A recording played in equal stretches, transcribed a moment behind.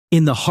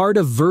In the heart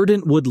of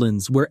verdant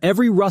woodlands, where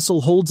every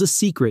rustle holds a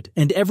secret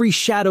and every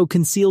shadow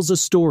conceals a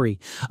story,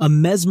 a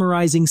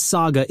mesmerizing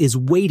saga is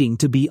waiting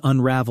to be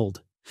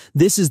unraveled.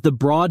 This is the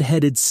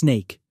broad-headed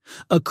snake,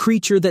 a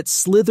creature that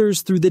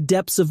slithers through the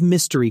depths of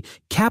mystery,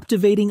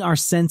 captivating our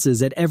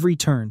senses at every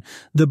turn.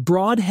 The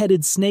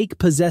broad-headed snake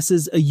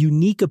possesses a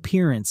unique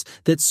appearance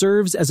that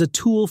serves as a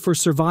tool for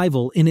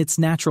survival in its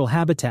natural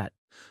habitat.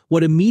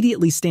 What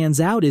immediately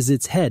stands out is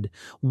its head,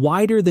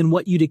 wider than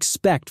what you'd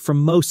expect from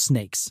most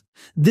snakes.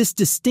 This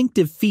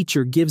distinctive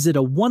feature gives it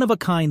a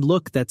one-of-a-kind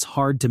look that's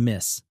hard to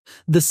miss.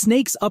 The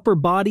snake's upper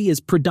body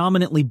is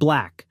predominantly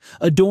black,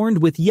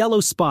 adorned with yellow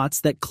spots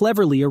that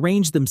cleverly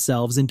arrange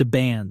themselves into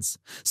bands.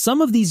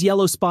 Some of these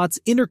yellow spots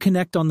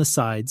interconnect on the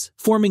sides,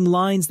 forming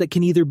lines that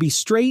can either be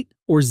straight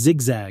or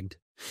zigzagged.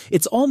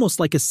 It's almost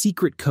like a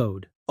secret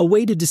code, a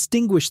way to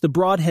distinguish the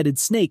broad-headed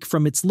snake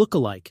from its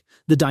look-alike,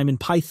 the diamond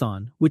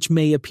python, which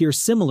may appear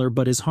similar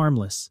but is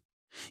harmless.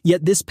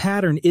 Yet this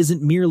pattern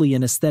isn't merely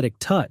an aesthetic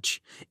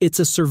touch, it's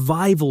a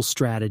survival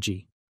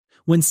strategy.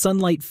 When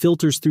sunlight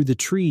filters through the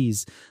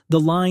trees,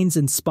 the lines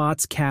and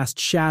spots cast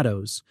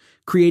shadows,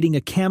 creating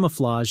a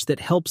camouflage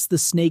that helps the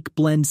snake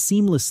blend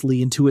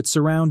seamlessly into its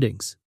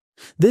surroundings.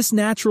 This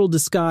natural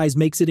disguise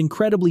makes it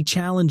incredibly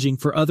challenging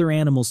for other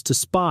animals to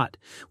spot,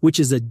 which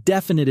is a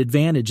definite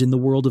advantage in the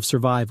world of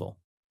survival.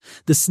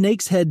 The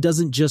snake's head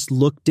doesn't just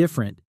look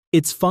different,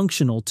 it's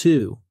functional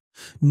too.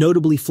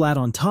 Notably flat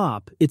on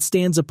top, it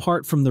stands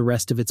apart from the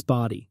rest of its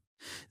body.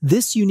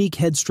 This unique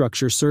head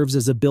structure serves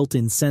as a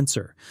built-in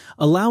sensor,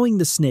 allowing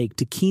the snake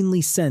to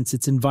keenly sense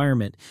its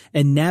environment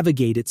and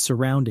navigate its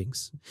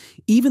surroundings.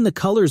 Even the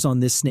colors on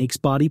this snake's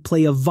body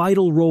play a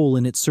vital role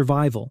in its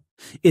survival.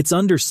 Its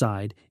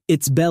underside,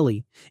 its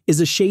belly, is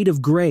a shade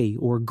of gray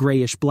or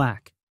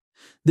grayish-black.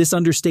 This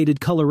understated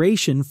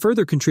coloration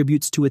further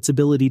contributes to its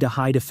ability to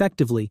hide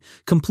effectively,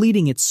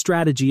 completing its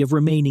strategy of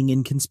remaining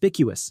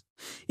inconspicuous.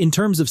 In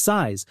terms of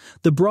size,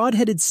 the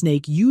broad-headed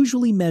snake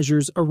usually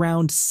measures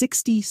around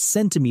 60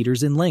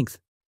 centimeters in length.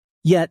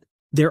 Yet,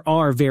 there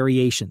are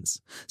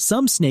variations.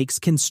 Some snakes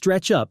can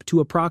stretch up to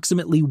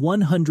approximately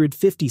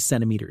 150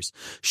 centimeters,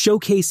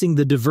 showcasing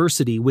the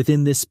diversity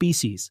within this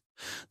species.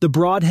 The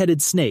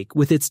broad-headed snake,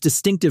 with its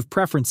distinctive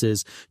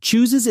preferences,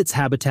 chooses its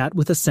habitat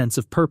with a sense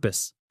of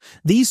purpose.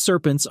 These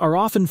serpents are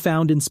often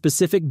found in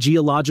specific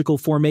geological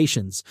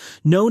formations,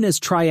 known as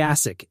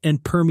Triassic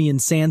and Permian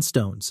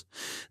sandstones.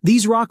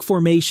 These rock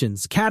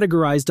formations,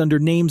 categorized under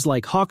names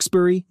like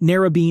Hawkesbury,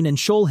 Narrabeen, and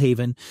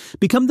Shoalhaven,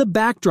 become the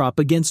backdrop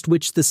against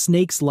which the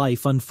snake's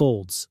life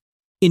unfolds.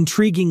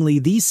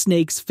 Intriguingly, these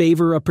snakes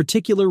favor a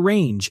particular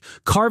range,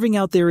 carving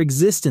out their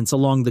existence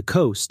along the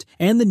coast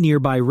and the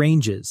nearby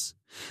ranges.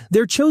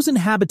 Their chosen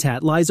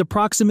habitat lies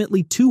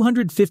approximately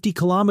 250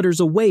 kilometers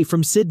away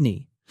from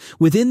Sydney.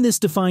 Within this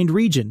defined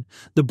region,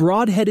 the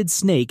broad-headed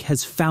snake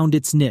has found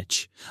its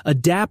niche,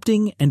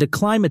 adapting and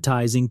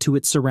acclimatizing to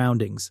its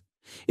surroundings.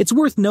 It's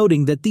worth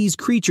noting that these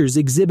creatures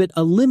exhibit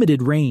a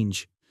limited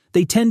range.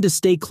 They tend to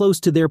stay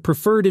close to their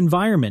preferred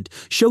environment,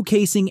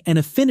 showcasing an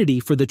affinity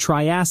for the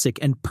Triassic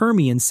and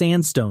Permian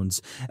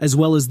sandstones, as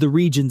well as the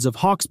regions of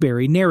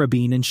Hawkesbury,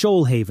 Narrabeen, and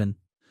Shoalhaven.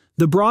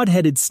 The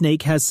broad-headed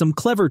snake has some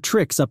clever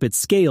tricks up its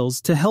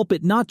scales to help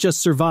it not just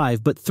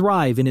survive but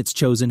thrive in its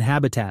chosen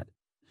habitat.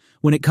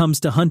 When it comes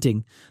to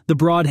hunting, the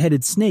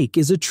broad-headed snake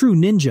is a true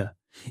ninja.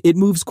 It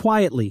moves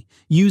quietly,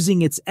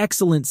 using its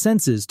excellent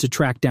senses to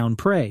track down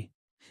prey.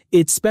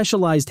 Its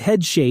specialized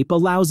head shape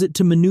allows it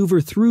to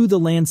maneuver through the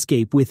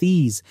landscape with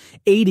ease,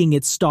 aiding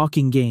its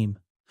stalking game.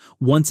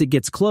 Once it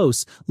gets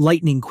close,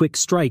 lightning-quick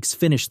strikes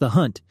finish the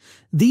hunt.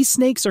 These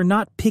snakes are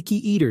not picky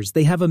eaters.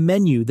 They have a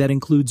menu that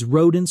includes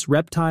rodents,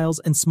 reptiles,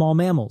 and small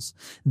mammals.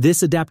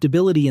 This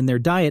adaptability in their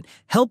diet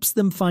helps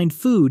them find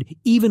food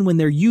even when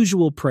their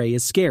usual prey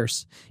is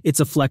scarce. It's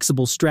a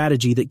flexible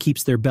strategy that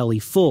keeps their belly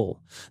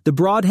full. The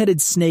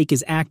broad-headed snake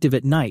is active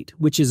at night,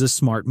 which is a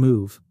smart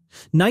move.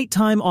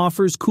 Nighttime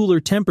offers cooler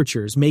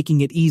temperatures,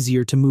 making it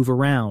easier to move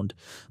around.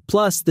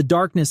 Plus, the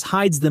darkness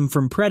hides them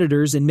from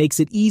predators and makes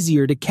it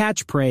easier to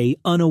catch prey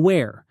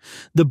unaware.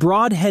 The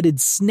broad-headed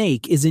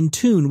snake is in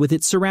tune with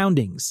its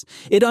surroundings.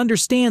 It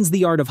understands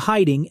the art of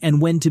hiding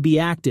and when to be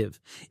active.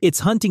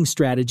 Its hunting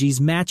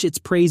strategies match its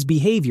prey's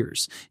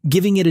behaviors,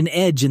 giving it an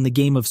edge in the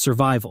game of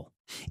survival.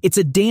 It's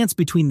a dance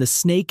between the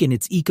snake and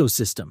its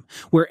ecosystem,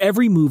 where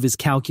every move is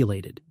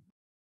calculated.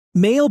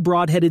 Male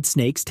broad-headed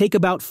snakes take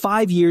about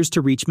 5 years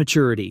to reach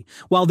maturity,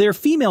 while their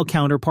female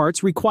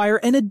counterparts require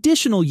an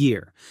additional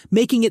year,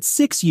 making it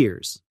 6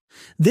 years.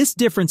 This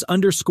difference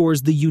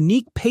underscores the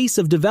unique pace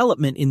of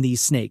development in these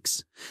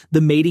snakes.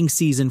 The mating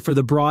season for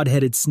the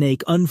broad-headed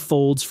snake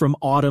unfolds from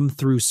autumn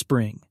through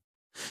spring.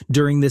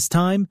 During this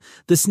time,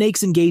 the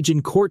snakes engage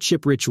in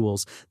courtship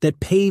rituals that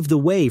pave the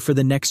way for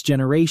the next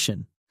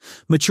generation.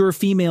 Mature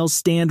females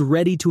stand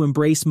ready to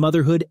embrace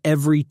motherhood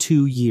every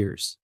 2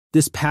 years.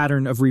 This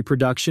pattern of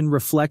reproduction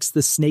reflects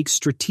the snake's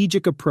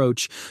strategic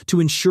approach to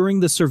ensuring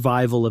the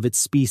survival of its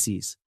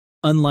species.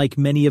 Unlike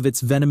many of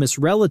its venomous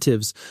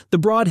relatives, the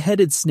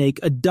broad-headed snake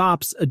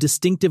adopts a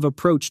distinctive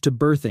approach to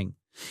birthing.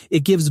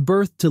 It gives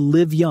birth to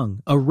live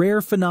young, a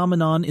rare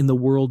phenomenon in the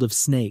world of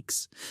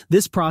snakes.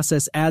 This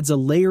process adds a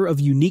layer of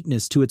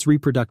uniqueness to its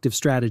reproductive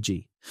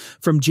strategy.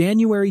 From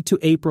January to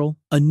April,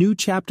 a new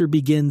chapter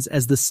begins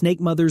as the snake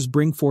mothers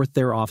bring forth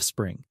their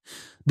offspring.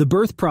 The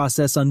birth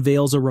process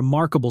unveils a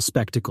remarkable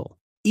spectacle.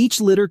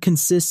 Each litter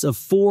consists of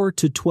 4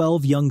 to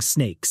 12 young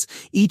snakes,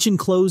 each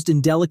enclosed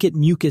in delicate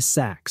mucus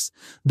sacs.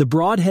 The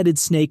broad-headed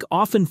snake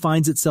often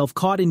finds itself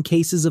caught in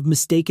cases of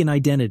mistaken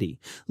identity,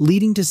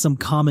 leading to some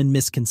common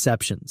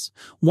misconceptions.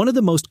 One of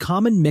the most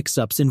common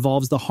mix-ups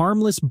involves the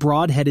harmless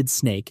broad-headed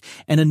snake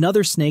and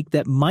another snake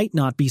that might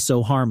not be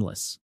so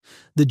harmless.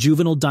 The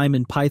juvenile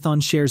diamond python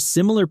shares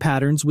similar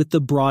patterns with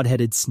the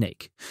broad-headed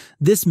snake.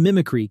 This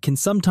mimicry can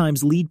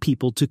sometimes lead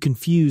people to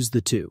confuse the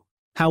two.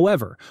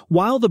 However,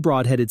 while the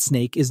broad-headed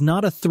snake is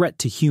not a threat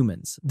to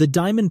humans, the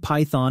diamond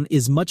python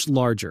is much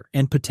larger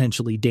and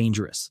potentially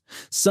dangerous.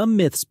 Some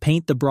myths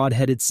paint the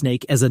broad-headed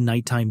snake as a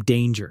nighttime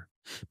danger.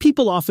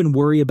 People often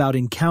worry about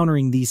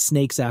encountering these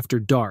snakes after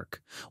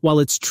dark. While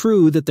it's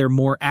true that they're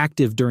more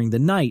active during the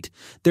night,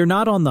 they're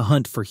not on the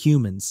hunt for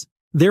humans.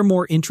 They're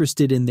more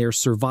interested in their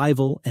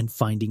survival and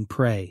finding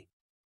prey.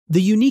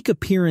 The unique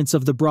appearance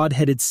of the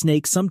broad-headed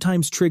snake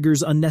sometimes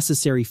triggers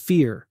unnecessary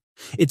fear.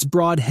 Its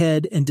broad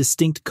head and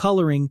distinct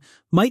coloring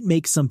might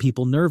make some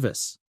people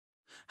nervous.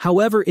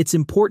 However, it's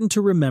important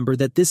to remember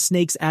that this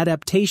snake's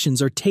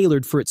adaptations are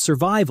tailored for its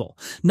survival,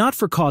 not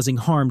for causing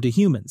harm to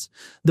humans.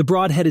 The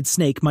broad-headed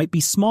snake might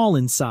be small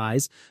in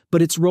size,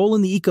 but its role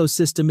in the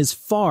ecosystem is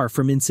far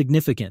from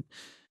insignificant.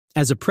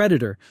 As a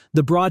predator,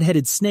 the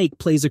broad-headed snake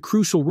plays a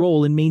crucial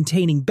role in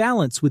maintaining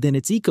balance within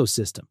its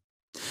ecosystem.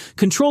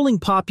 Controlling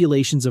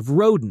populations of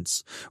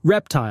rodents,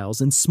 reptiles,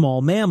 and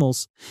small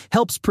mammals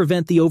helps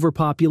prevent the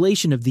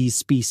overpopulation of these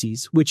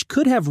species, which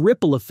could have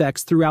ripple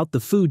effects throughout the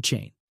food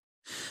chain.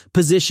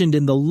 Positioned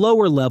in the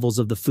lower levels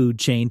of the food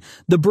chain,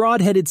 the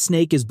broad-headed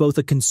snake is both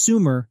a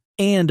consumer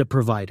and a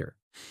provider.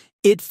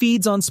 It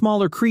feeds on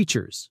smaller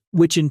creatures,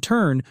 which in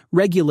turn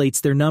regulates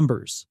their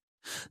numbers.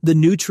 The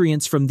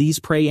nutrients from these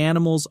prey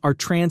animals are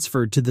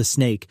transferred to the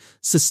snake,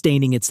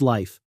 sustaining its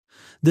life.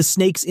 The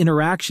snake's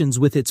interactions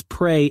with its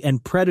prey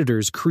and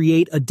predators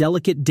create a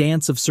delicate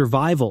dance of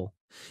survival.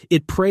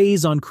 It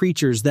preys on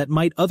creatures that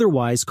might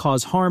otherwise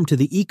cause harm to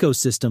the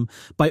ecosystem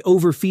by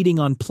overfeeding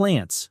on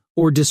plants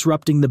or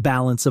disrupting the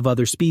balance of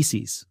other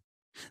species.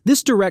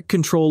 This direct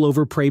control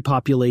over prey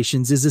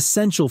populations is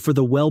essential for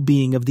the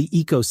well-being of the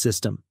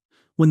ecosystem.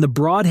 When the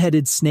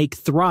broad-headed snake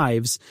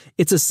thrives,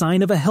 it's a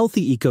sign of a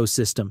healthy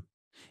ecosystem.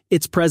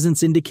 Its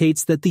presence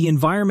indicates that the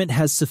environment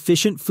has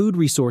sufficient food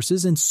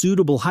resources and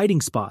suitable hiding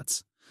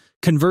spots.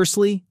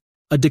 Conversely,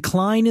 a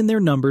decline in their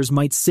numbers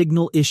might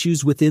signal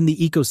issues within the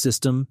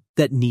ecosystem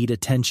that need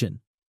attention.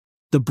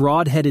 The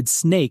broad-headed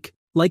snake,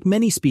 like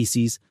many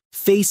species,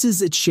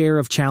 faces its share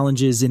of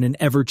challenges in an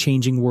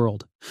ever-changing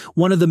world.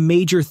 One of the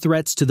major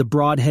threats to the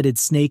broad-headed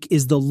snake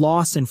is the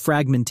loss and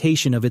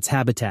fragmentation of its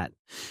habitat.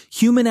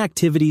 Human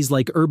activities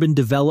like urban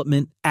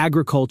development,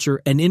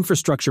 agriculture, and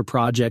infrastructure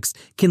projects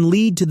can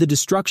lead to the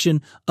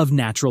destruction of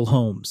natural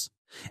homes.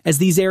 As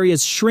these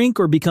areas shrink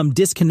or become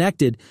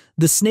disconnected,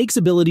 the snake's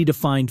ability to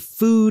find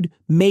food,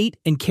 mate,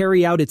 and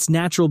carry out its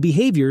natural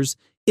behaviors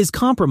is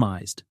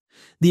compromised.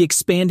 The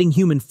expanding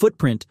human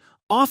footprint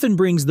often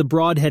brings the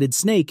broad-headed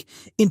snake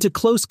into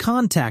close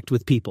contact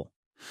with people.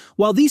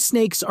 While these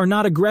snakes are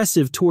not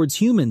aggressive towards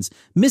humans,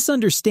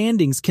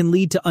 misunderstandings can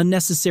lead to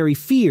unnecessary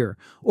fear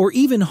or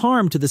even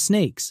harm to the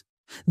snakes.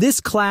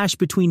 This clash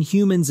between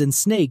humans and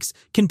snakes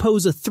can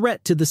pose a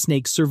threat to the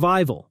snake's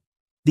survival.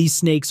 These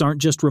snakes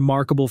aren't just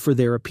remarkable for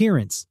their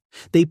appearance.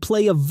 They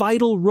play a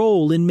vital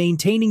role in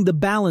maintaining the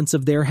balance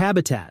of their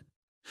habitat.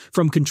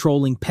 From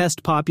controlling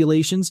pest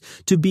populations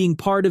to being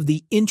part of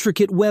the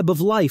intricate web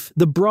of life,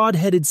 the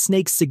broad-headed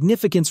snake's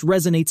significance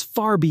resonates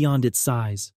far beyond its size.